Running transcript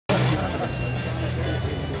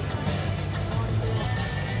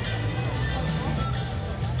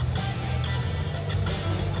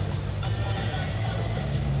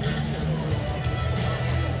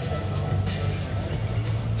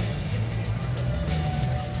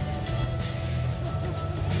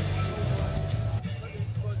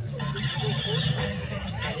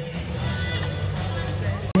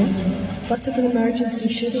that of an emergency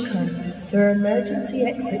should occur, there are emergency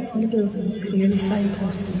exits in the building clearly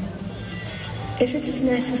signposted. If it is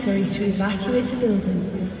necessary to evacuate the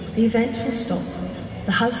building, the event will stop,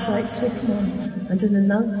 the house lights will come on, and an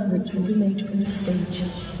announcement will be made from the stage.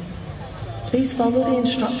 Please follow the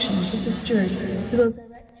instructions of the steward who will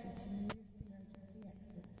direct you to the nearest emergency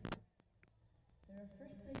exit. There are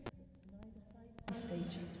first aid kits on either side of the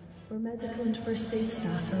stage, where medical and first aid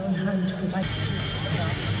staff are on hand to provide.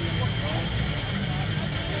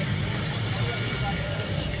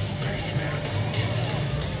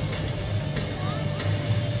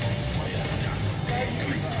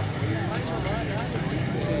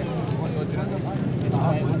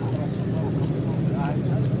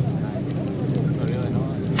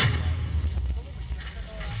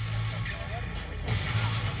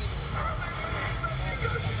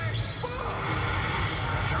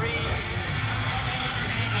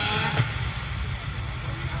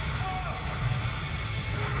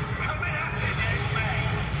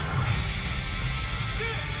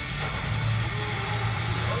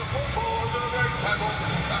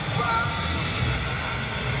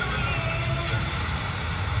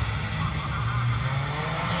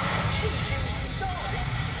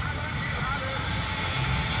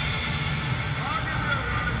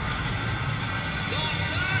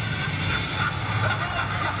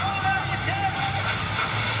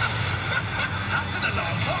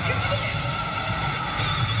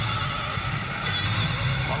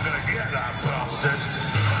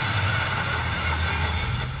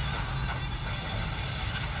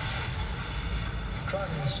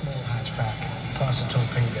 Driving a small hatchback past a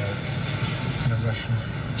torpedo and a Russian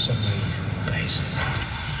submarine base.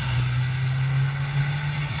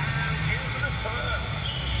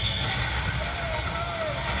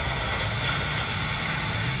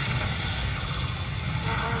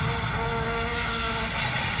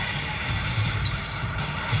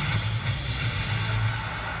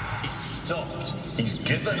 He's stopped. He's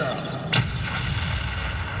given up.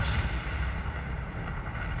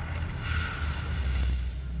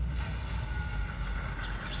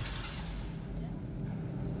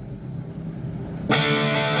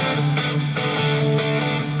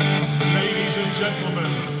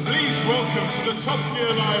 Gentlemen, please welcome to the Top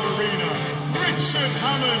Gear Live Arena, Richard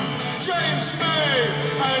Hammond, James May,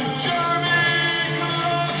 and Jeremy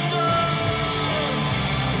Clarkson!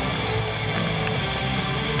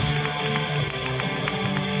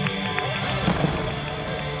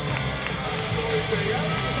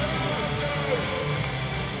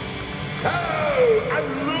 Oh, and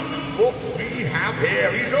look what we have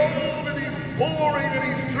here. He's old and he's boring and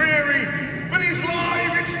he's dreary, but he's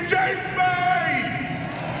live. It's James May!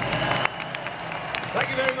 Thank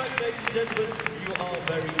you very much, ladies and gentlemen. You are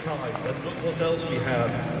very kind. And look what else we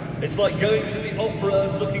have. It's like going to the opera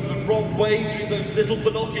and looking the wrong way through those little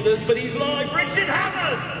binoculars, but he's live. Richard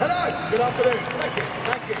Hammond! Hello, good afternoon. Thank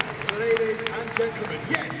you, ladies and gentlemen.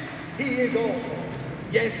 Yes, he is old.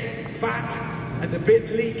 Yes, fat and a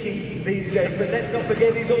bit leaky these days, but let's not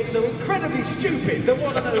forget he's also incredibly stupid. The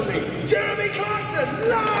one and only Jeremy Clarkson,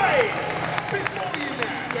 live before you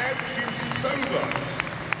now. Thank you so much.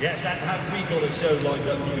 Yes, and have we got a show lined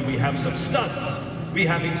up for you? We have some stunts, we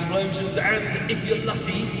have explosions, and if you're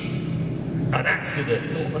lucky, an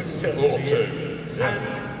accident. Almost certainly is.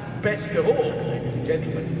 And best of all, ladies and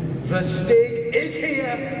gentlemen, the Stig is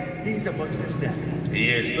here. He's amongst us now. He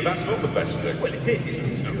is, but that's not the best thing. Well, it is.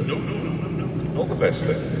 It's pretty good. No, not the best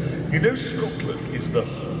thing. You know, Scotland is the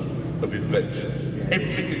hub of invention.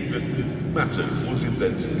 Everything that mattered was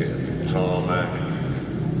invented here. Tarmac,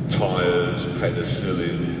 tyres,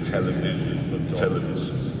 penicillin,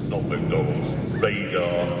 television, not McDonald's,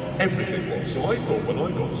 radar, everything was. So I thought when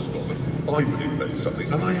I got to Scotland, I would invent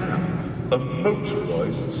something, and I have. A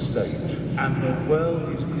motorised stage. And the world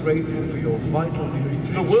is grateful for your vital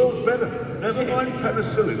nutrients. The world's better. Never mind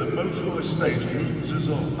penicillin, a motorised stage moves us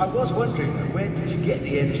on. I was wondering, where did you get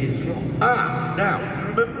the engine from? Now, you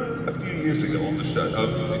remember a few years ago on the show,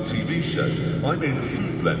 the TV show, I made a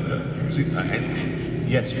food blender using an engine.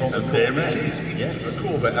 Yes, from and there it is, yes. A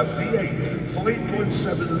Corvette, a V8,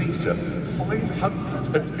 5.7 litre,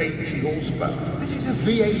 580 horsepower. This is a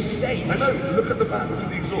V8 stage. I know, look at the back, look at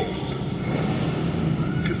the exhaust.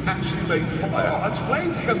 You can actually make fire. Oh, that's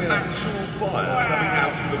flames coming out. Actual fire coming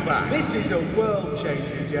out of the back. This is a world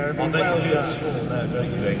changer, Jeremy. I bet you feel small now,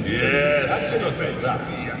 don't you think? Yes. That's a bit that.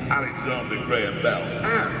 Alexander Graham Bell.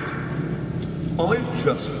 And I've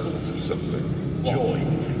just thought of something. What? Joy.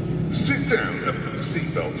 Sit down and put the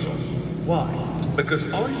seatbelts on. Why? Because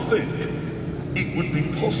I think it would be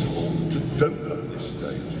possible to donate this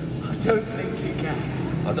stage. I don't think you can.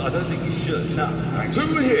 I don't think you should. No, actually.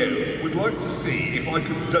 Who here would like to see if I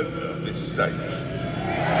can donut this stage? No,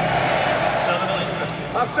 they're not interested.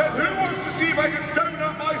 I said, who wants to see if I can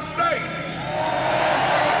donut my stage?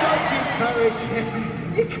 Don't encourage him.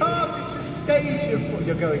 You can't, it's a stage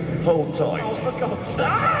you're going to. Hold tight. Oh, for God's sake.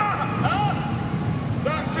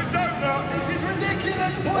 That's a donut! This is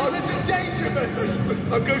ridiculous, pointless and dangerous.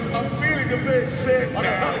 I'm feeling a bit sick.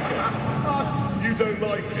 You don't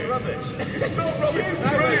like it? It's rubbish. It's not rubbish, it's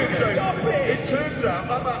brilliant. Stop it! It turns out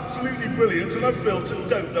I'm absolutely brilliant and I've built a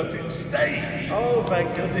donutting stage. Oh,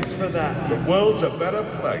 thank goodness for that. The world's a better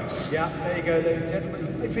place. Yeah, there you go, ladies and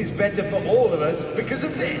gentlemen. Life is better for all of us because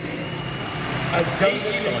of this. A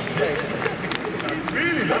donutting stage. It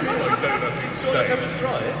really looks like donutting So I stage. come and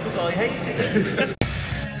try it because I hated it.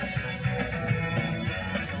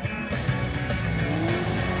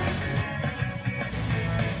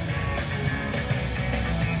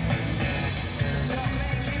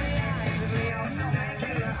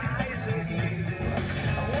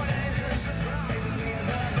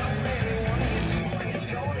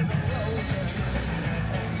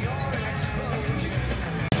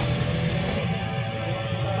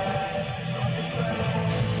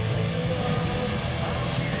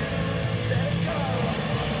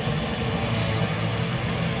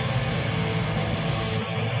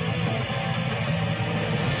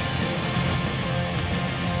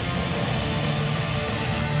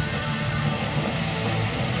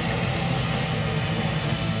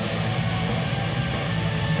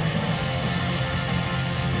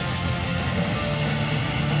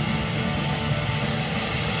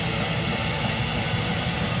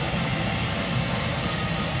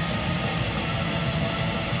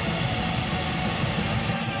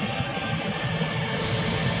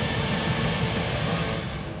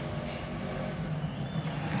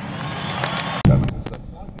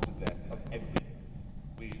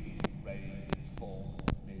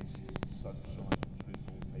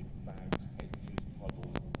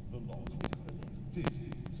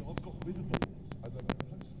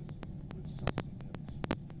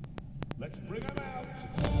 Let's bring them out.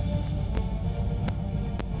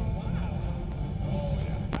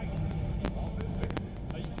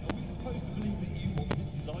 Are we supposed to believe that you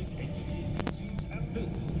wanted designed, engineered, conceived and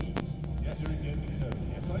built these? Yes, you're in Germany, sir.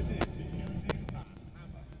 Yes, I did. Using that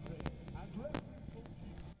hammer and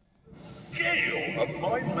Scale of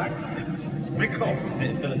my magnificence because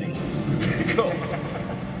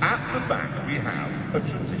at the back we have a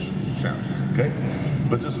traditional chariot, okay?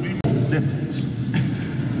 But as we move nipples,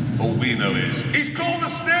 all we know is he's called a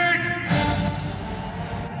stick!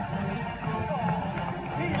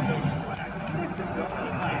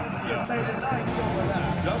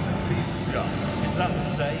 Doesn't he? Yeah. Is that the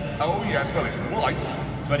same? Oh yes, well it's white.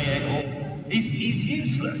 28 more. He's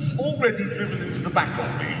useless. Already driven into the back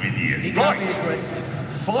of me, you idiot. He Right. can't be aggressive.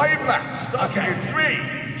 5 laps, starting in 3,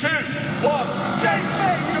 2, 1. James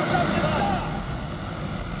May, you're about to start!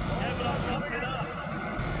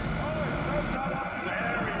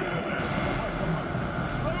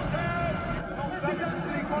 This is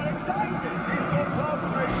actually quite exciting. He's got class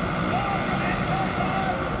race.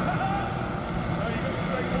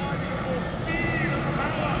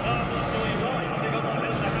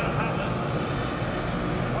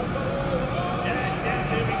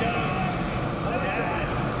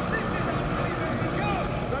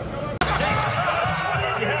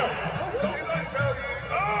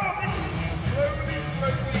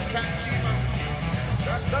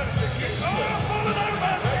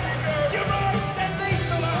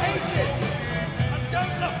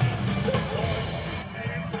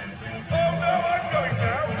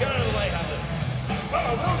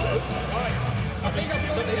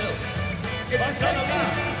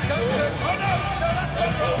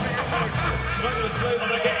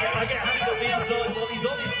 I get happy on the inside while he's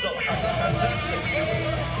on his side. That's fantastic.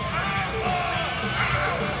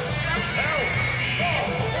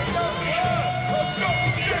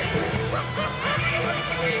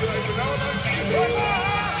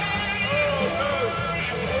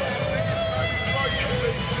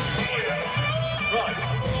 Right.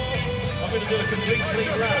 I'm going to do a complete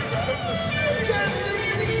clean round. Jeremy,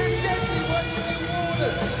 these things are deadly when you toward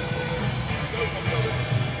us.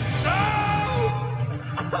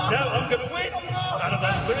 No, I'm going to win. Out of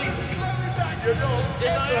those 3. This is the slowest action.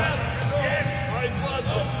 Yes, I am. Yes, I won.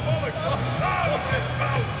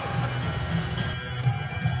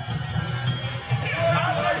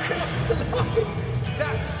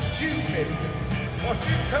 That's stupid. I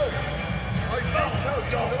did tell you. So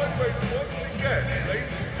anyway, once again,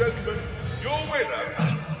 ladies and gentlemen, your winner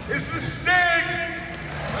is the Sting!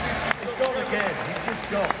 He's gone again. He's just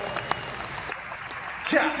gone.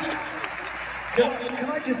 Chaps, can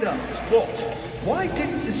I just ask, What? why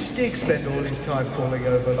didn't the Stig spend all his time falling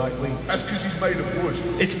over like we? That's because he's made of wood.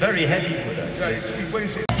 It's very heavy wood, Yeah, actually. he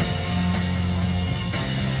weighs it.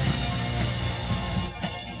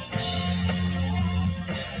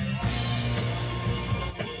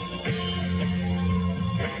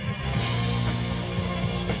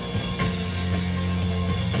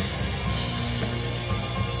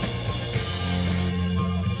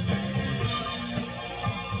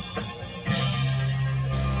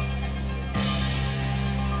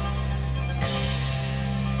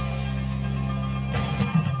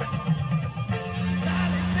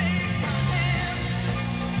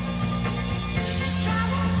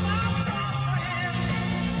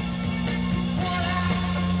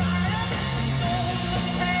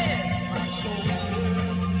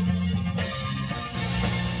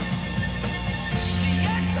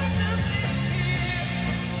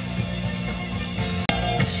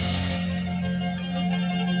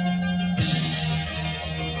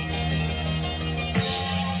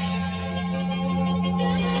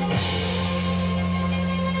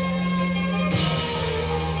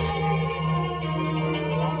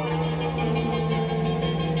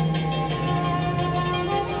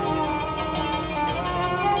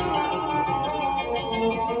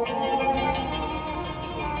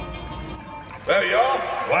 There you are.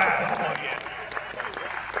 Wow.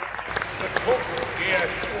 The Top Gear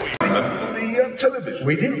toy. Remember the television?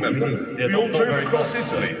 We did, Remember? we did. Yeah, We all not drove very across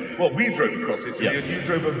much. Italy. Well, we drove across Italy, Yeah. and you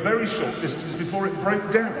drove a very short distance before it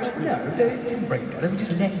broke down. No, they didn't break down. They were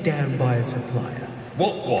just let down by a supplier.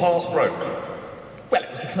 What part broke? Well,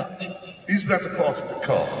 it was the clutch. Is that a part of the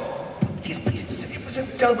car? Yes, but it was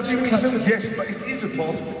a double clutch. Yes, but it is a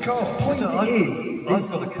part of the car. Point So is, I've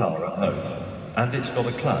got a car at home, and it's got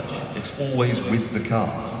a clutch. It's always with the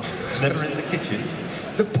car. It's never in the kitchen.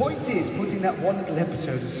 the point is, putting that one little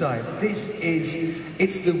episode aside, it's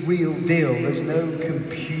the real deal. There's no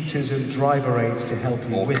computers and driver aids to help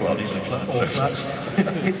you Or with clutch. it. Or clutch.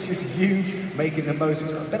 It's just you making the most.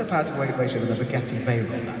 It's got a better power to weight ratio than the Bugatti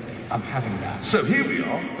Veyron. I'm having that. So here we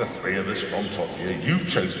are, the three of us from Top Gear. You've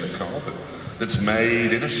chosen a car that's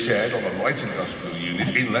made in a shed on a light industrial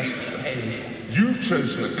unit in Leicestershire. You've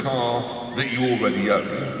chosen a car that you already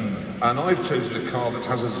own, and I've chosen a car that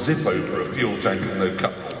has a Zippo for a fuel tank and no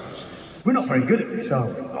cup holders. We're not very good at this, are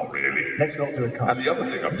we? Not really. Let's not do a car. And the other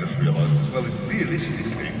thing I've just realised as well is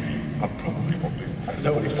realistically, I probably want it.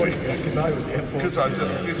 No one is pointing at because I would be at Because I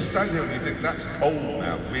just stand here and you think that's old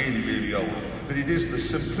now, really, really old. But it is the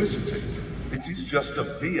simplicity. It is just a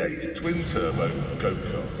V8 twin-turbo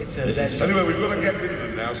go-kart. It's a less. Anyway, we've got to get rid of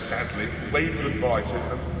them now, sadly. Wave goodbye to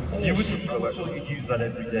them. You wouldn't sure you'd use that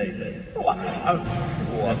every day, then? What?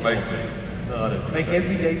 Oh, I'd make it. No, I don't think Make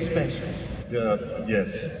every day special. so.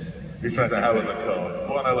 Yes. It's a hell of a car.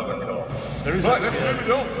 One hell of a car. There is Right, let's actually move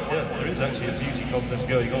it on. Yeah, there is actually a beauty contest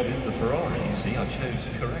going on in the Ferrari, you see. I chose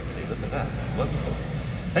correctly. Look at that. Wonderful.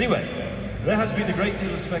 Anyway, there has been a great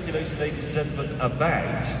deal of speculation, ladies and gentlemen,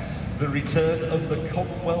 about the return of the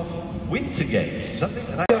Commonwealth Winter Games. Something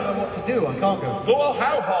that I I don't know what to do. I can't go. Well,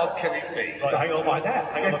 how hard can it be? Right, hang on, Find out.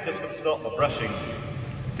 hang on, I'm just going to start my brushing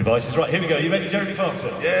devices. Right, here we go. You ready, Jeremy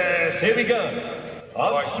Farnson? Yes. Here we go.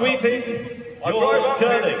 I'm Right. sweeping. I You're drive up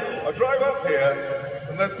curling. here. I drive up here,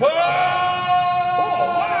 and then pull. Oh,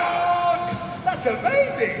 wow! That's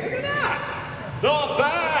amazing! Look at that! Not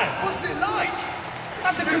bad. What's it like?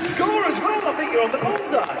 That's a good score as well. I think you're on the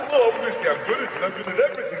bullseye. Well, obviously I'm good at it. I'm good at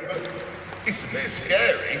everything, but it's a bit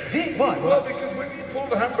scary. Is it? Why? Well, because when you pull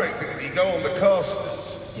the handbrake thing and you go on the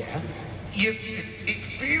casters, Yeah. it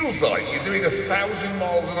feels like you're doing 1,000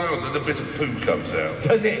 miles an hour and then a bit of poo comes out.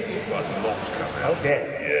 Does it? Well, some lots come out. Oh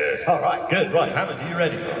dear. Yes. All right. Good, right. Hammond, are you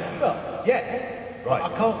ready? Well, yeah. Right. I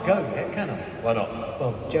can't go yet, can I? Why not?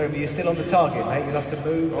 Well, Jeremy, you're still on the target, mate. You'll have to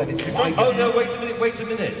move. Then it's my Oh, go. no, wait a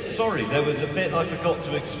minute. Sorry, there was a bit I forgot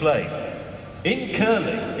to explain. In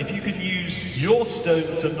curling, if you can use your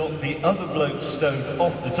stone to knock the other bloke's stone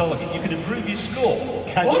off the target, you can improve your score.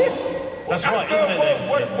 Can What? you? That's right, isn't it, ladies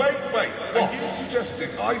and Wait. gentlemen? Are you suggesting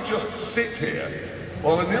I just sit here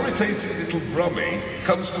while an irritating little brummie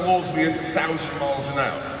comes towards me at 1,000 miles an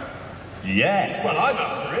hour? Yes. Well, I'm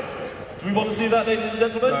up for it. Do we want to see that, ladies and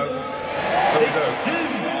gentlemen? No. They do.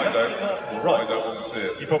 I don't. Right. I don't want to see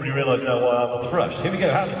it. You probably realise now why I'm on the brush. Here we go,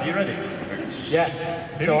 Hammond, are you ready? Yeah.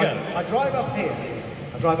 Here So we I, go. I drive up here.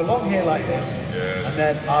 I drive along here like this. Yes. And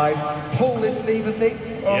then I pull this lever thing.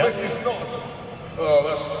 Oh, Yeah. this is not.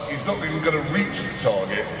 Oh, he's not even going to reach the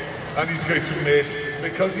target, and he's going to miss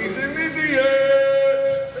because he's an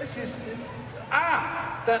idiot. This is.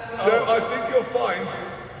 No, I think you'll find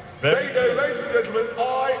There you go, ladies and gentlemen,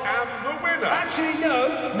 I am the winner. Actually,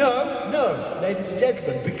 no, ladies and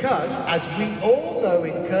gentlemen, because as we all know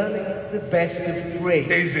in curling, it's the best of 3.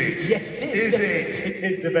 Is it? Yes, it is. Is it? It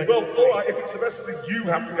is the best. Well, all right, if it's the best of 3, you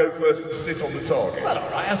have to go first and sit on the target. Well,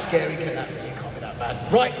 all right, how scary can that be? You can't be that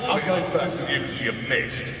bad. Right, I'm going first. Just because you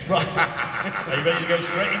missed. Right. Are you ready to go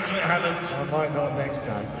straight into it, Hammond? I might not next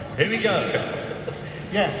time. Here we go.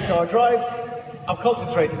 Yeah, so I drive, I'm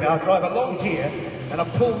concentrated now, I drive along here, and I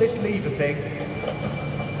pull this lever thing.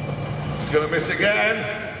 He's going to miss again.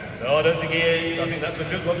 No, I don't think he is. I think that's a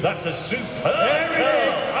good one. That's a superb There it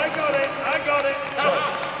curl. is! I got it!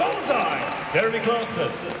 Right. Bullseye! Jeremy Clarkson.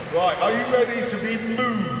 Right, are you ready to be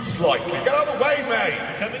moved slightly? Get out of the way, mate.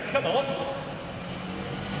 Come on.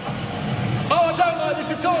 Oh, I don't like this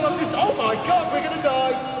at all, oh my God, we're gonna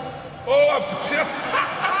die! Oh, I'm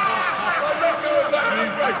not going to that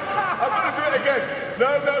handbrake. I'm going to do it again. No,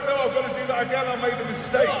 I've got to do that again. I made a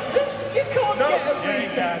mistake. You can't No. get a Yeah, you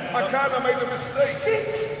retard. can. I can't, I made a mistake.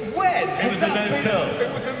 Since when? It was a no curl. It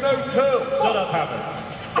was a no curl. Shut up, Hammond.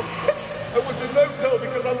 It was a no curl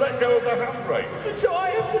because I let go of the handbrake. So I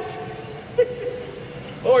have to... This is...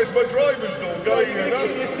 Oh, it's my driver's door going You're in. going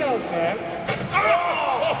to kill yourself now.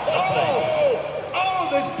 Oh,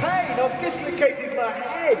 there's pain. I've dislocated my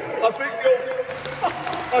head.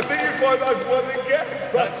 I think you find I've won again.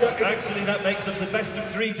 Actually, that makes them the best of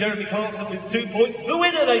 3. Jeremy Clarkson with 2 points. The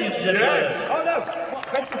winner, ladies and gentlemen. Yes. Oh, no.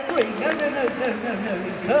 What, best of 3? No.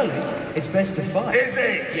 In curling, it's best of 5. Is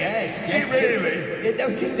it? Yes. Is it really? Yeah, no,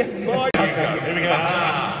 it is definitely My best of 5. Here we go.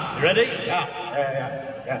 You ready? Yeah.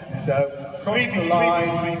 So, cross Sweepy, the line,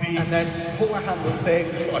 sweepy. and then pull a handle thing.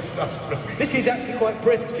 Christ, that's brilliant. This is actually quite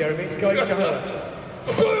brisk, Jeremy. It's going to hurt.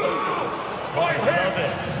 My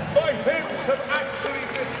hips have actually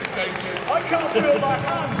dislocated. I can't feel my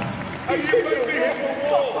hands. And you made me hit the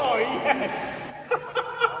wall. Oh, yes.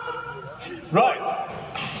 Right.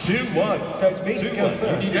 2-1. So it's me to go 2-1.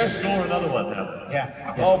 first. You need to score another one now.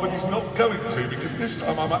 Yeah. Oh, but he's not going to because this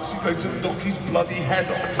time I'm actually going to knock his bloody head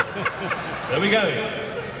off. There we go.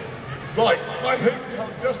 Right, my hips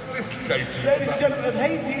have just dislocated. Ladies and gentlemen, I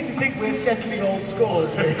hate for you to think we're settling old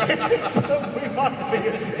scores here. But we might be a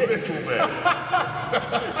A little bit.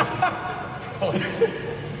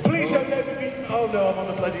 Please don't let me be... Oh no, I'm on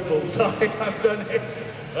the bloody bullseye. I've done it.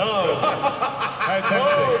 Oh, how tempting.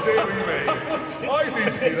 Oh, dearie me. I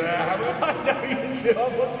need to be there, haven't I? I know you do. I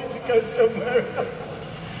wanted to go somewhere else.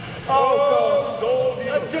 Oh, God. I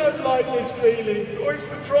don't like this feeling. Oh, it's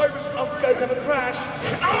the driver's I'm going to have a crash.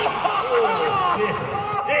 Oh,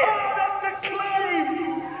 that's a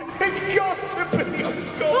claim! It's got to be!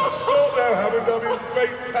 God, stop now, Hammond. I'm in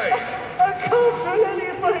great pain. I can't feel any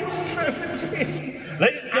of my extremities.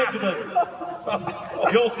 Ladies and gentlemen,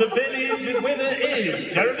 your severely injured winner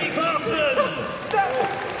is Jeremy Clarkson.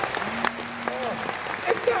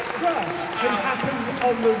 If that crash can happen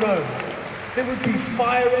on the road, there would be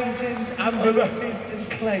fire engines, ambulances and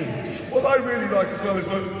claims. What I really like as well is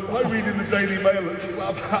when I read in the Daily Mail at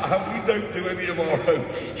Club how we don't do any of our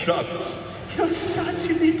own stunts. You're such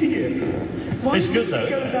an idiot. Why It's did good you though,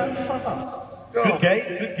 go isn't it? that fast? Good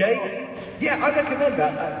game. Yeah, I recommend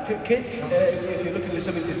that. Kids, if you're looking for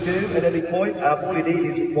something to do at any point, all you need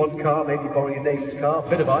is one car, maybe borrow your neighbour's car,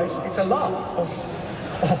 bit of ice, it's a laugh.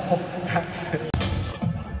 Oh, that's...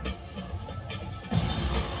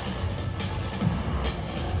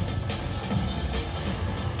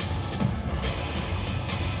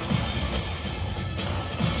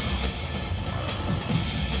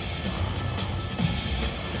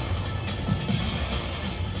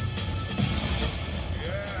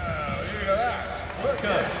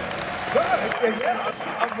 Yeah,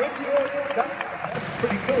 I'm with you on this. That's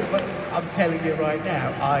pretty cool, but I'm telling you right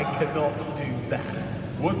now, I cannot do that.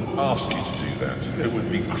 Wouldn't ask you to do that. It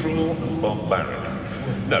would be cruel and barbaric.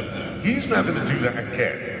 No, he's now going to do that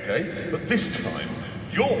again, okay? But this time,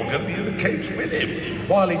 you're going to be in the cage with him.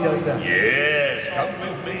 While he does that. Yes, come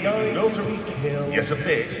with me. Going We built to be killed. Yes, a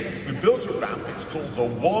bit. We built a ramp. It's called the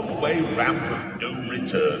one-way ramp of no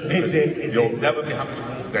return. Is it? You'll never be having to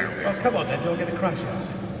walk down Oh, it. come on then, don't get a crash out.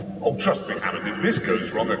 Oh, trust me, Hammond, if this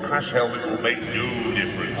goes wrong, a crash helmet will make no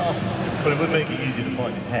difference. But it would make it easier to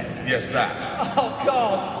find his head. Yes, that. Oh,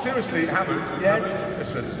 God. Seriously, Hammond. Yes? Hammond,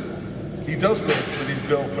 listen. He does this with his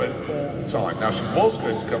girlfriend all the time. Now, she was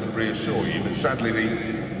going to come and reassure you, but sadly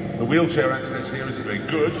the wheelchair access here isn't very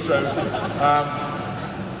good, so...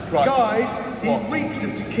 right. Guys, he What? reeks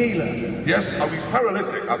of tequila. Yes, oh, he's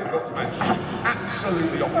paralytic, I forgot to mention.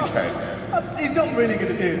 Absolutely off his head. He's not really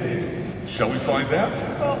going to do this. Shall we find out?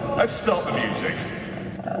 Let's start the music.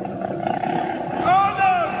 Oh,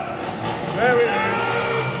 no! There it is.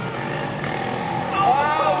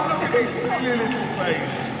 Oh, look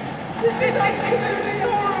face. This is absolutely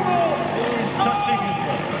horrible! He is touching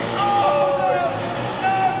him. Oh,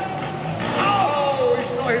 no! Oh,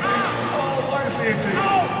 he's not hitting. Oh, why isn't he hitting?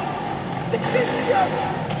 This is just...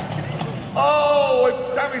 Oh,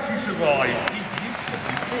 damn it, he survived. He's useless.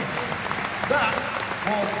 He missed. That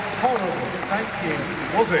was horrible. Thank you.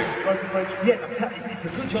 Was it? Yes, it's a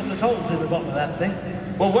good job there's holes in the bottom of that thing.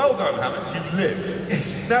 Well done, Hammond. You've lived.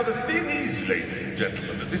 Yes. Now, the thing is, ladies and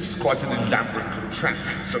gentlemen, that this is quite an elaborate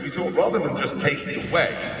contraption. So we thought, rather than just take it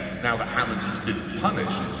away, now that Hammond has been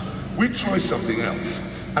punished, we'd try something else.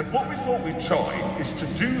 And what we thought we'd try is to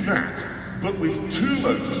do that, but with 2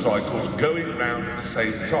 motorcycles going around at the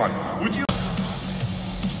same time. Would you...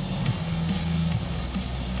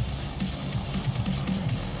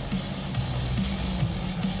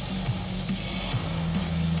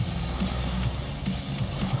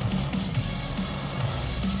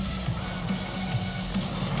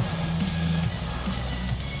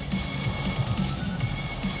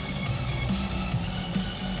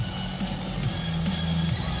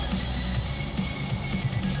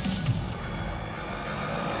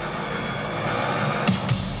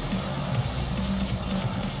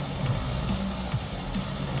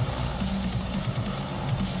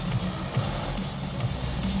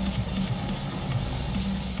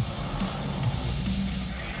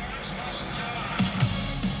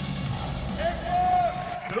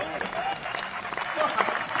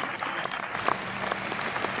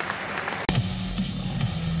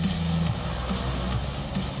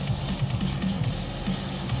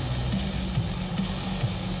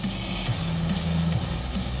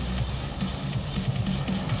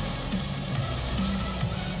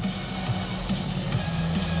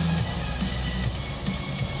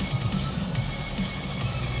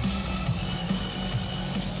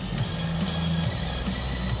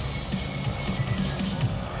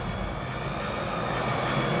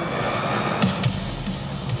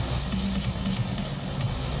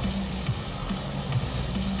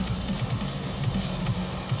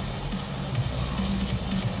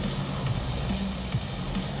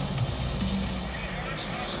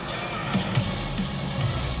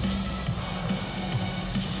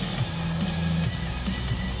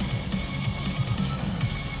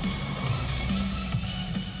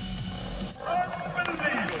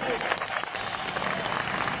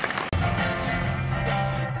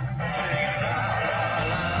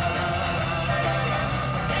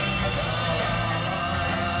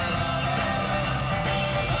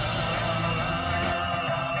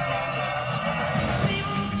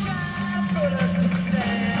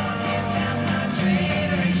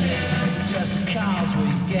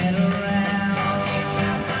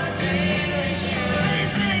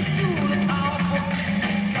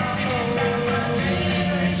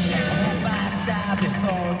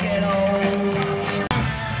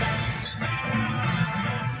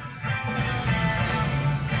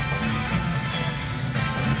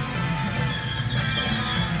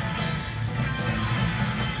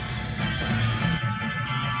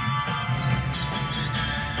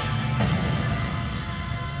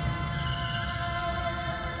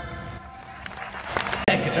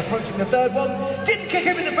 Approaching the third one, didn't kick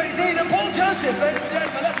him in the face either. Paul Joseph, ladies and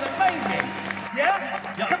gentlemen, that's amazing. Yeah?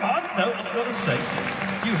 Come on. No, I've got to say,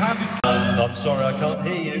 you have... I'm sorry, I can't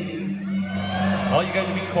hear you. Are you going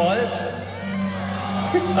to be quiet?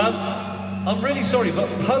 I'm really sorry, but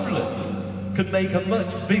Poland could make a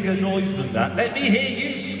much bigger noise than that. Let me hear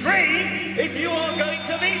you scream if you are going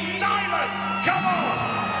to be silent. Come on!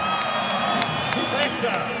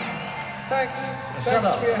 Better. Thanks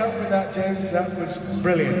for your help with that, James. That was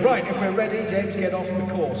brilliant. Right, if we're ready, James, get off the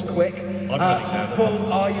course, quick. I'm ready now.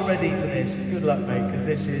 Paul, are you ready for this? Good luck, mate, because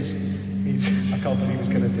this is... I can't believe he's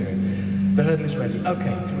going to do it. The hurdle is ready.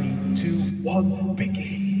 Okay, 3, 2, 1,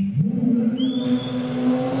 begin.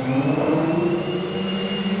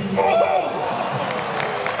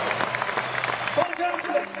 Paul Jones,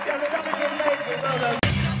 that was amazing. Well done.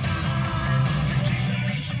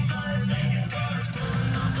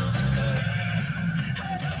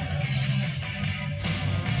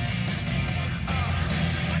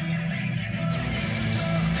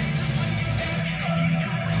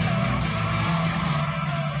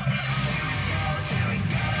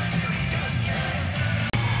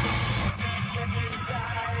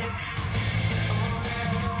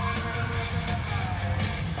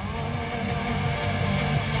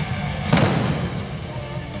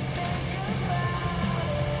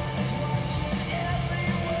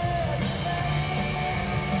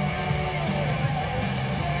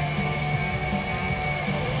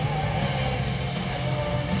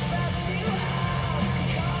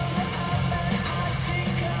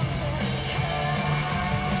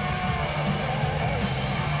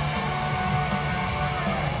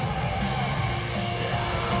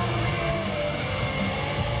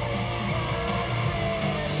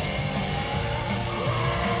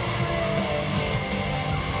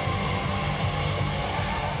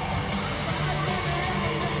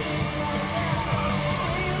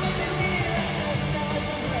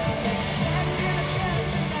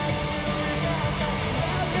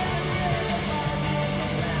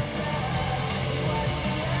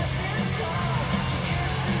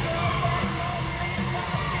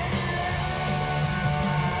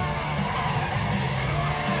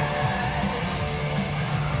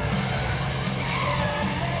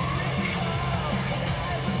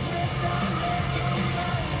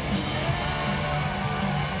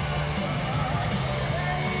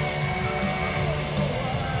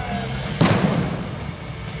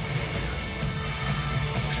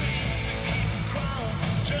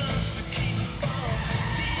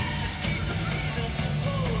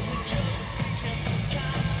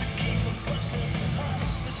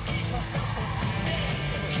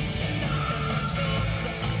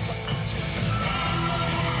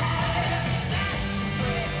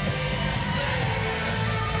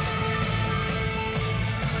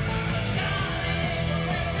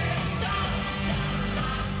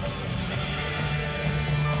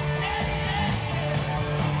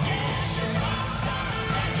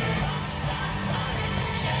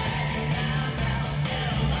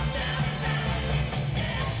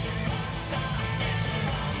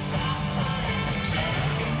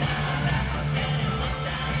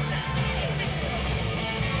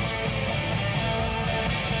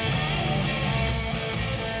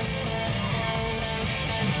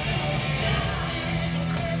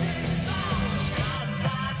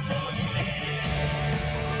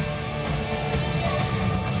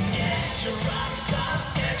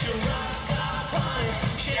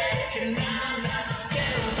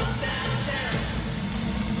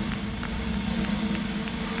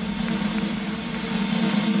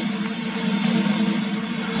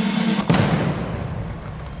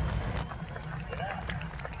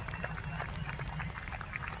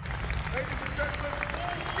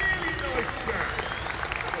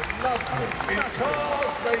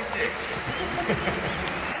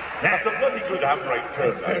 good handbrake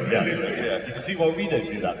turn. Yeah. You can see why we don't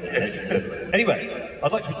do that. Yes. Anyway,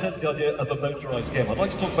 I'd like to return to the idea of a motorised game. I'd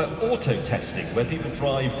like to talk about auto testing, where people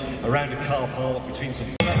drive around a car park between some.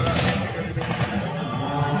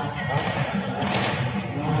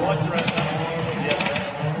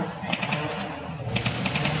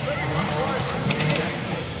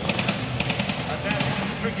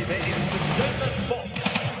 Tricky bit is the donut box.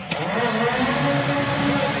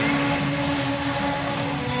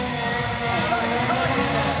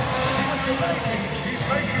 He's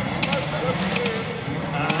making smoke.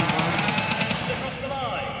 And across the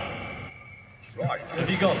line. Right. Have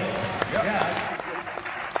you got it? Yeah.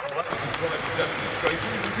 Well, that was a driving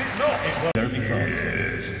demonstration, was it not? Jeremy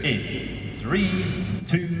Clark's in 3,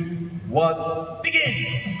 2, 1, begin!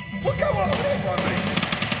 Well, go on, buddy.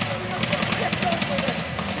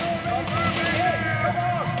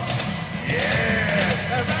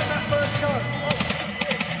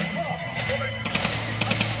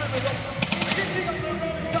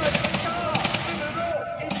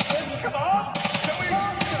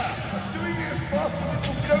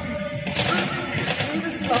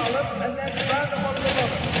 And then round the bottom of the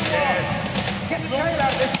bottom. Yes. Get the tail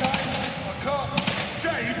out this time. I can't.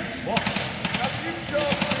 James, what? Have you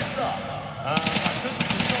charged this up? I think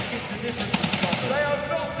the sockets are different from Scotland. They are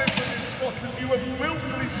not different in Scotland. You have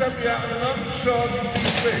willfully sent me out in an uncharged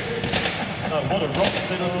fix. Oh, what a rock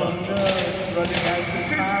bit of luck. No, it's running out of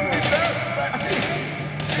power. It's out. That's it.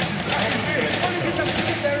 That is it. Why don't you just have to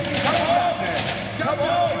sit there and be Come on. there? Come Donut.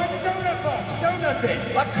 on. You're in the donut box. Donut it.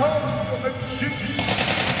 I can't. I've got no juice.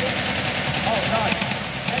 Oh, nice.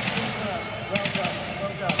 Excellent work. Well done.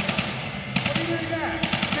 Well done. What are you doing there?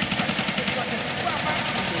 It's like a crap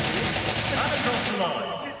action. And across the line.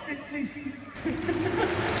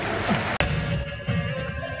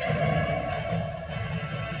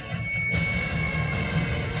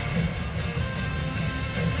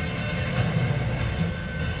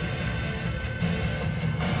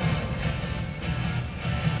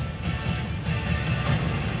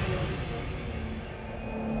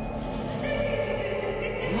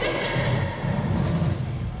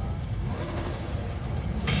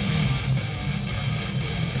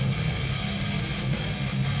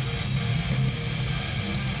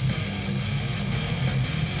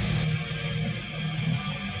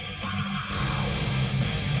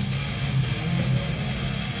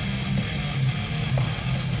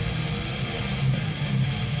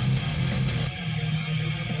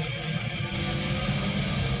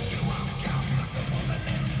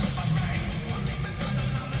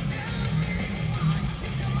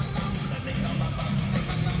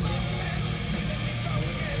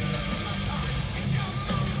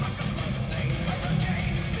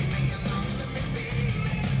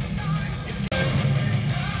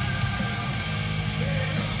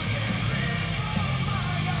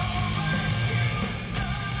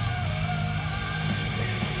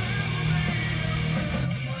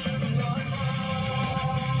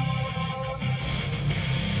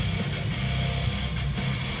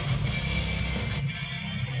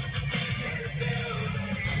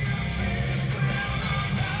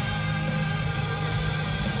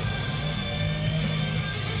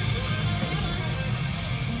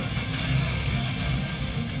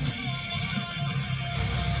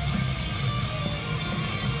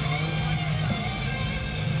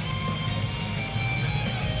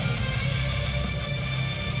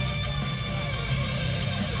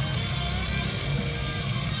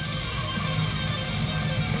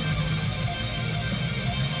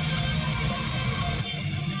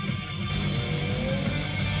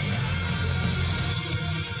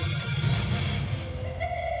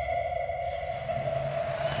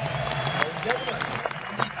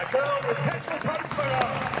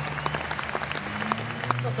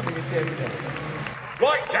 Not something you see every day.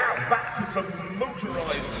 Right now, back to some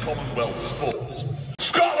motorised Commonwealth sports.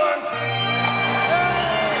 Scotland!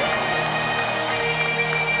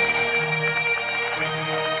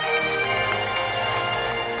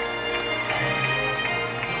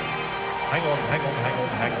 Hang on.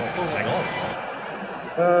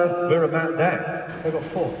 We're a man down. They've got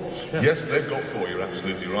 4. Yeah. Yes, they've got 4. You're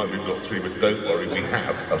absolutely right. We've got 3, but don't worry, we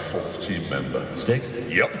have a 4th team member. Stick?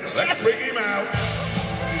 Yep. Let's bring him out. You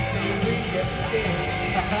see, we get scared.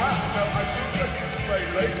 Now, I should just explain,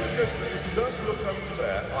 ladies and gentlemen, this does look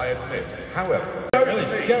unfair, I admit. However,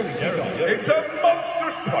 it's a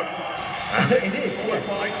monstrous punt. And It is, yes.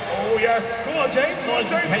 Oh, yes. Come on, James.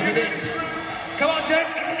 James, you're nearly through. Come on,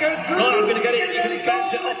 James. Keep going through. Right, I'm going to get it. You're going to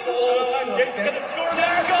bounce it. Let's go. Yes, get it. Score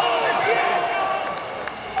there. Goal. Yes.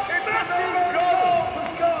 It's a goal For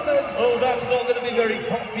Scotland. Scotland. Oh, that's not going to be very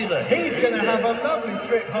popular. He's going to have a lovely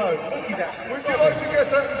trip home. Look, he's actually. Would you like to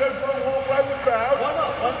get out and go for a walk around the crowd? Why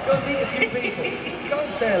not? I'll go and meet a few people. Go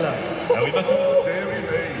and say hello. No, we mustn't. Deary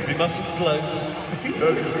me. We mustn't gloat.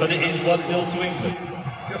 But it is 1-0 to England.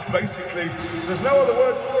 Just basically, there's no other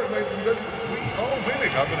word for it, ladies and gentlemen. We are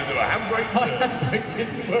winning. I'm going to do a handbrake. Handbrake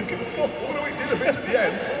didn't work at Scotland. What do we do? A bit at the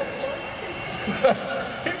end.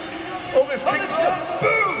 All this kick stop.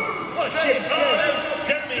 Boom! What a chip!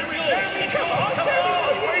 Jeremy, it's yours! It's yours! Come on!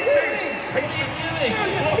 I'm waiting! What are you doing? No,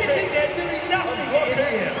 you're sitting there doing nothing. Block it!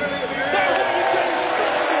 Idiot. Brilliant. No, what are you doing?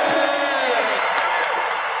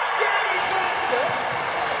 Jeremy Clarkson.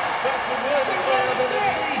 That's the worst play I've ever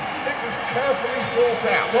seen. It was carefully thought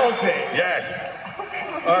out. Was it? Yes.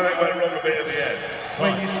 I think went wrong a bit at the end.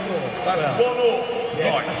 When you score. That's Well, 1-1.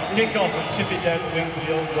 Yes, Right. kick off and chip it down the wing for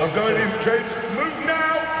the old one. I'm going in, James. Move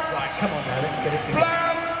now. Right, come on now, let's get it together.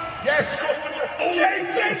 Blam. Yes.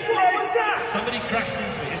 James, what was that? Somebody crashed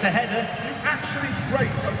into it. It's a header. You actually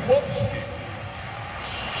braked and watched it.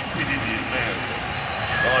 Stupid idiot man.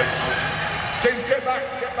 Right. James, get back.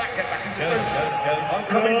 Get back in Go, defence. go. I'm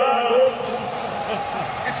coming backwards.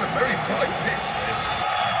 It's a very tight pitch, this.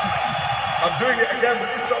 I'm doing it again, but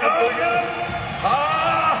this time I'm doing it.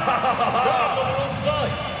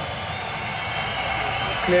 Onside.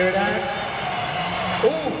 Clear it out.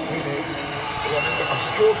 Oh, it is. I've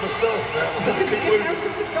scored myself now. I've got to keep Get moving. out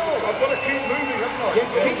of the goal. I've got to keep moving, haven't I? Yes,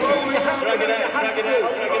 keep moving. You have to Drag it move. out, You have to drag it out,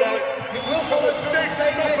 move. drag it out. You will follow through the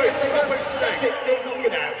same Stop way. it, stop it, stop. That's it, still knock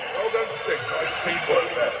it out. Oh, don't stick. Nice teamwork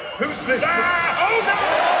there. Who's this?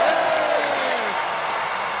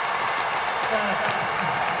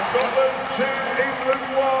 Scotland 2, England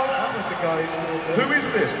 1. That was the guy who scored the... Who is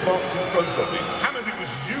this parked in front of me? Hammond, it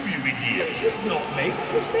was you idiot. It's not me.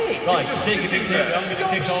 It was me. Right, just stick it sitting in there. there. I'm going to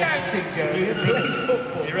Stop kick off. shouting, Jeremy. Play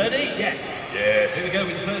football. You ready? Yes. Yes. Here we go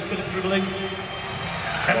with the first bit of dribbling.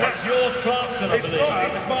 And that's yours, Clarkson, I It's believe.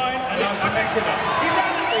 not, it's mine. And it's I messed it up. He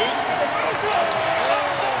ran the lead, but they can't go.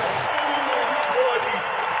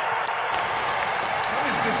 How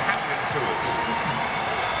is this happening to us?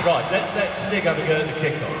 Right, let's let Stig have a go at the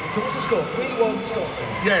kick-off. So what's the score? 3-1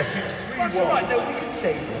 Scotland. Yes, it's 3-1. That's all right, no, we can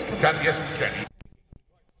save this. Come on. Yes, we can.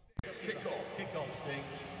 Kick off. Kick off, Stig.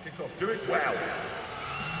 Kick off. Do it well.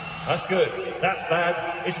 That's good. That's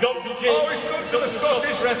bad. It's gone to Jim. Oh, it's gone to the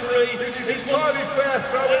Scottish referee. This is entirely fair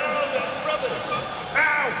throwing. No, that's rubbish.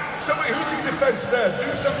 Ow! Somebody, who's in defence there?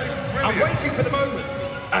 Do something I'm brilliant. waiting for the moment.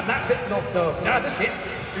 And that's it. No, that's it.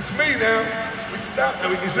 It's me now. We start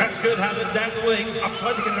doing this. That's good, Hammond, down the wing. I'm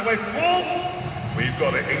trying to get it away from the wall. We've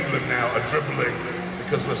got it. England now are dribbling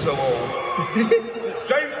because we're so old.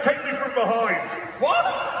 James, take me from behind. What?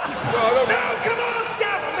 No, I don't No, come on,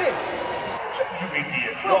 down, I missed. You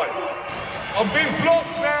idiot. Right. I'm being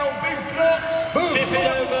blocked now. I'm being blocked. Boom. Tip it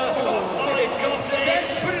over. Stig got it.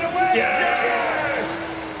 James, put it away.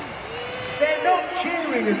 Yes. They're not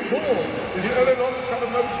cheering at all. Is it early on? Let's have a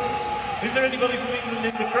note. Is there anybody from England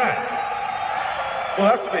in the crowd? Well,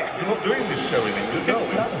 have to be, because we're not doing this show in England. No,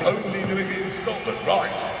 we're only doing it in Scotland.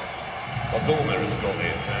 Right. My Dormer has gone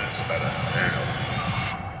in. That's better. Now.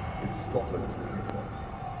 It's Scotland.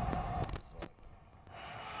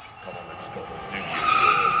 Come on, it's Scotland. Do you?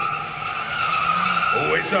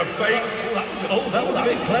 Oh, it's a fake. That was a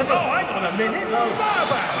bit clever. Oh, hang on a minute. What was that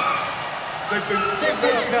about? They've been...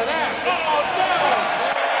 cut out. Oh, no!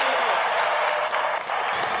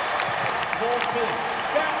 4-2.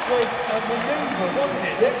 That was a manoeuvre, wasn't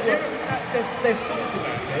it? They've thought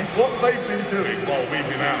about this. What they've been doing while we've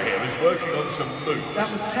been out here is working on some moves.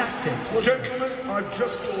 That was tactics, wasn't it? Gentlemen, I've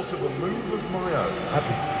just thought of a move of my own.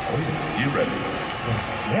 You ready?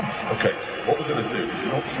 Yes. Okay, what we're going to do is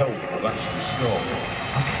not tell them I've actually started.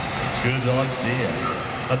 Good idea.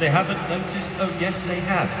 And they haven't noticed? Oh, yes, they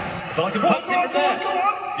have. If I can punch it from there.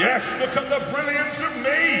 Yes, look at the brilliance of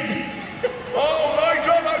me! Oh my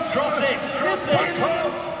God, I'm Cross it, cross I it.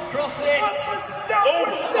 can't! Cross it. Oh,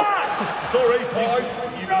 that? Sorry, guys.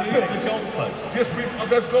 You moved the goalpost. Yes,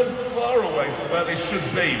 they've gone far away from where they should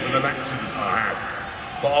be with an accident I had.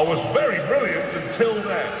 But I was very brilliant until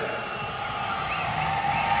then.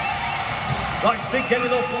 Right, Stig, get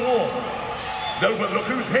it off the wall. No, but look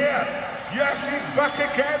who's here. Yes, he's back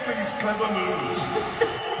again with his clever moves.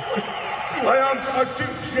 I do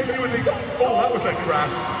genuinely... Oh, that was a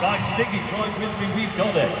crash. Right, Stiggy, drive with me, we've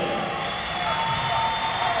got it.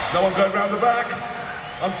 No one going round the back.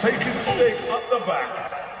 I'm taking Stig up the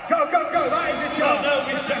back. Go, go, go, that is a chance. No,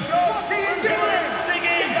 it's a Shot! What's he doing?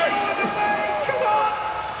 Stiggy! Yes! Come on!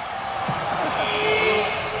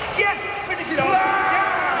 Yes, finish it off.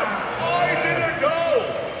 Blam! I did a goal!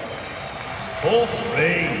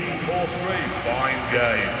 4-3. 4-3, fine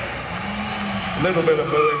game. Little bit of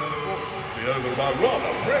booing, unfortunately, over by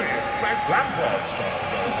rather brilliant Frank Lampard style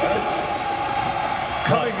goal there.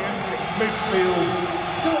 Coming in from midfield.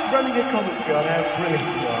 Stop running a commentary on how brilliant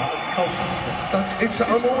you are.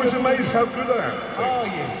 I'm always amazed how good I am. Are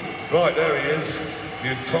you? Right, there he is, the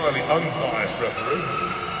entirely unbiased referee.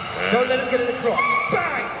 Don't let him get it across.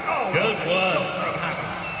 Bang! Oh, Good work.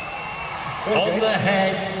 Well, On the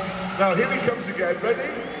head. Now here he comes again, ready?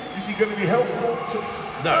 Is he going to be helpful to...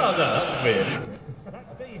 No. Oh, no, that's weird.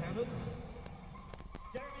 That's me, Hammond.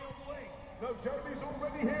 Jeremy on the way. No, Jeremy's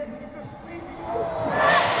already here. He's just speeding out.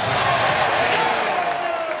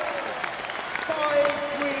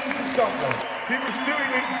 5-3 to Scotland. He was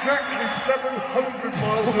doing exactly 700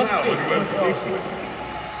 miles an hour when he went past me.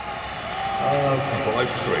 5-3,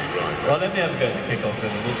 right. Well, let me have a go at the kick-off then.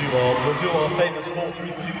 We'll do our famous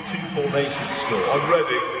 4-3-2-2 formation score. I'm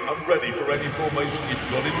ready for any formation you've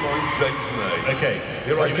got in mind, James May. Okay,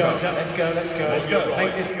 Here I come. Let's go. Right.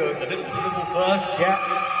 Make this good. a little dribble first. Yeah.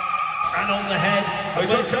 And on the head. And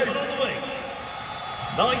It's then okay. someone on the wing.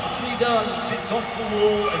 Nicely done. Sits off the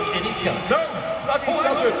wall and in it goes. No, bloody Oh,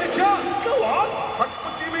 doesn't. there's a chance. Go on. What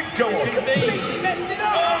do you mean, go This on? is me. Completely messed it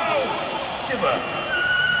up. Give her.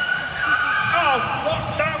 Oh, what?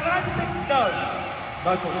 No.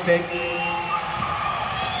 Nice one, Sting.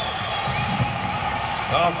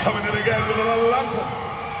 Oh, coming in again with another lamper.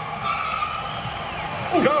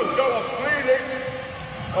 Go off, cleared it.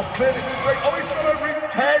 I've cleared it straight. Oh, he's gone over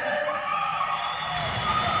his head.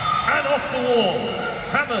 And off the wall.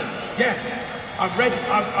 Hammond. Yes.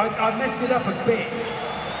 I messed it up a bit.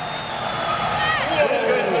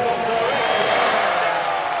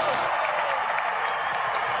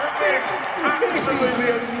 Absolutely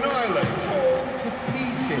annihilated. Torn to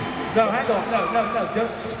pieces. No, hang on. No,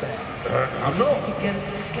 don't despair. I'm not.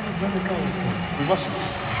 Just get a run of goals. We mustn't.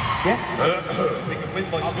 Yeah? We can win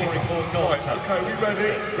by scoring 4 goals. Right, okay, we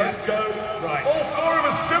ready? Let's go. Right. All 4 of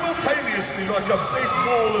us simultaneously like a big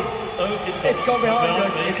wall of... Oh, It's gone behind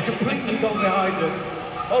us. me. It's completely gone behind us.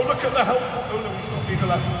 Oh, look at the helpful... Oh, no, he's not being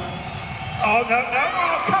allowed. Oh, no.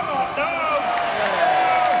 Oh, come on. No.